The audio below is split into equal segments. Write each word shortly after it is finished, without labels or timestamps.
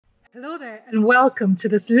Hello there and welcome to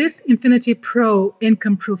this List Infinity Pro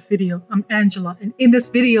income proof video. I'm Angela, and in this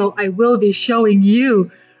video I will be showing you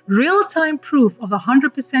real-time proof of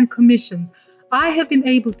 100% commissions I have been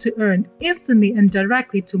able to earn instantly and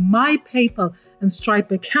directly to my PayPal and Stripe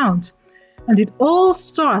account. And it all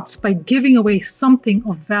starts by giving away something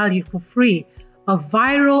of value for free, a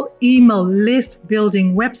viral email list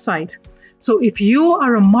building website. So if you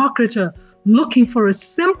are a marketer looking for a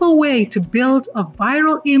simple way to build a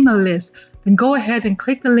viral email list, then go ahead and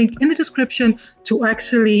click the link in the description to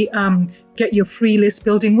actually get your free list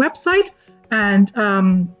building website. And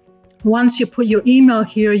once you put your email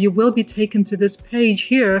here, you will be taken to this page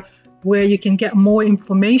here where you can get more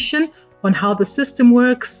information on how the system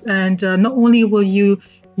works. And not only will you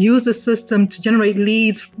use the system to generate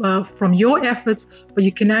leads from your efforts, but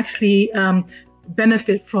you can actually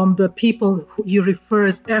benefit from the people who you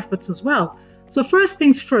refer's efforts as well. So first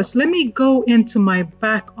things first, let me go into my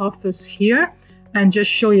back office here and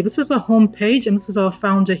just show you. This is a home page, and this is our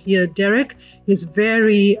founder here, Derek. He's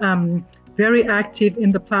very active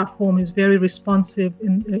in the platform. He's very responsive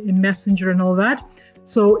in Messenger and all that.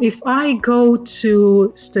 So if I go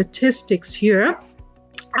to statistics here,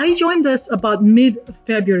 I joined this about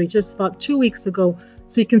mid-February, just about 2 weeks ago.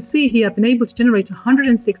 So you can see here I've been able to generate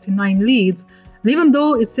 169 leads. And even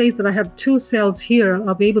though it says that I have 2 sales here,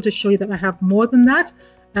 I'll be able to show you that I have more than that.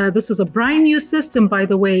 This is a brand new system, by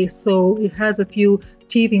the way, so it has a few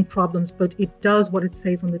teething problems, but it does what it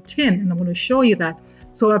says on the tin, and I'm going to show you that.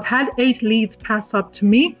 So I've had 8 leads pass up to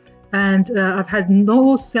me, and I've had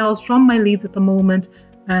no sales from my leads at the moment,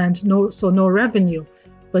 and no revenue.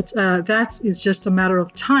 But that is just a matter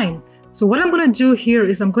of time. So what I'm going to do here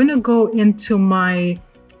is I'm going to go into my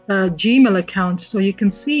Gmail account. So you can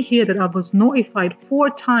see here that I was notified 4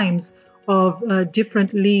 times of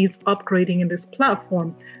different leads upgrading in this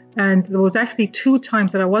platform. And there was actually 2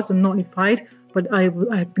 times that I wasn't notified, but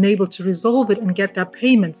I've been able to resolve it and get that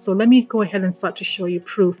payment. So let me go ahead and start to show you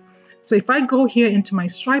proof. So if I go here into my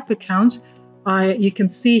Stripe account, you can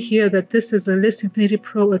see here that this is a List Infinity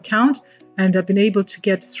Pro account, and I've been able to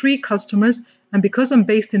get 3 customers. And because I'm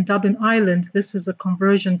based in Dublin, Ireland, this is a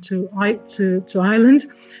conversion to Ireland,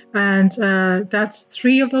 and that's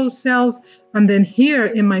 3 of those sales. And then here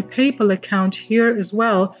in my PayPal account here as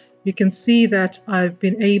well, you can see that I've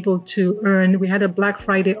been able to earn. We had a Black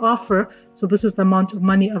Friday offer, so this is the amount of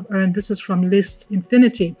money I've earned. This is from List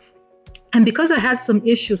Infinity. And because I had some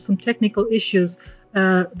issues, some technical issues,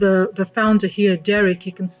 the founder here, Derek,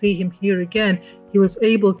 you can see him here again, he was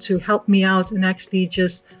able to help me out and actually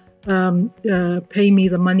just pay me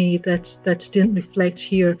the money that didn't reflect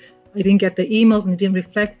here. I didn't get the emails and it didn't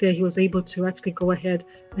reflect there. He was able to actually go ahead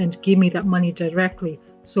and give me that money directly.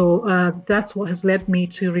 So that's what has led me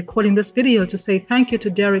to recording this video to say thank you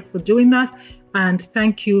to Derek for doing that, and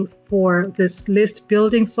thank you for this list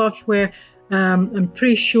building software. I'm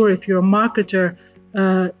pretty sure if you're a marketer,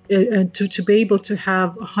 to be able to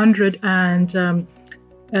have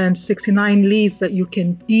 169 leads that you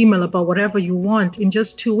can email about whatever you want in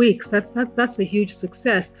just 2 weeks, that's a huge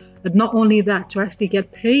success. But not only that, to actually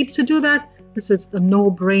get paid to do that, this is a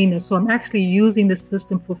no-brainer. So I'm actually using this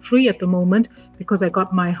system for free at the moment because I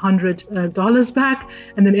got my $100 back,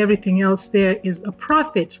 and then everything else there is a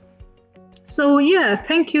profit. So yeah,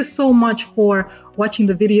 thank you so much for watching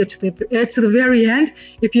the video to the very end.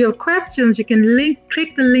 If you have questions, you can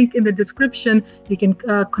click the link in the description. You can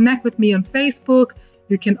connect with me on Facebook.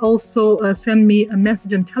 You can also send me a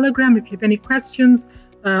message on Telegram if you have any questions.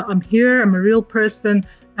 I'm here. I'm a real person.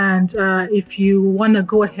 And if you want to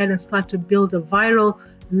go ahead and start to build a viral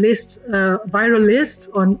list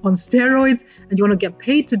on steroids, and you want to get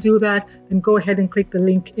paid to do that, then go ahead and click the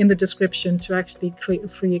link in the description to actually create a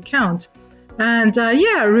free account. And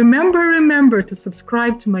yeah, remember to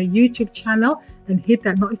subscribe to my YouTube channel and hit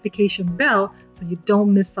that notification bell so you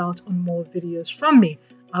don't miss out on more videos from me.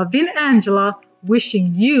 I've been Angela,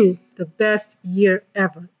 wishing you the best year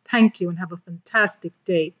ever. Thank you and have a fantastic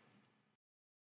day.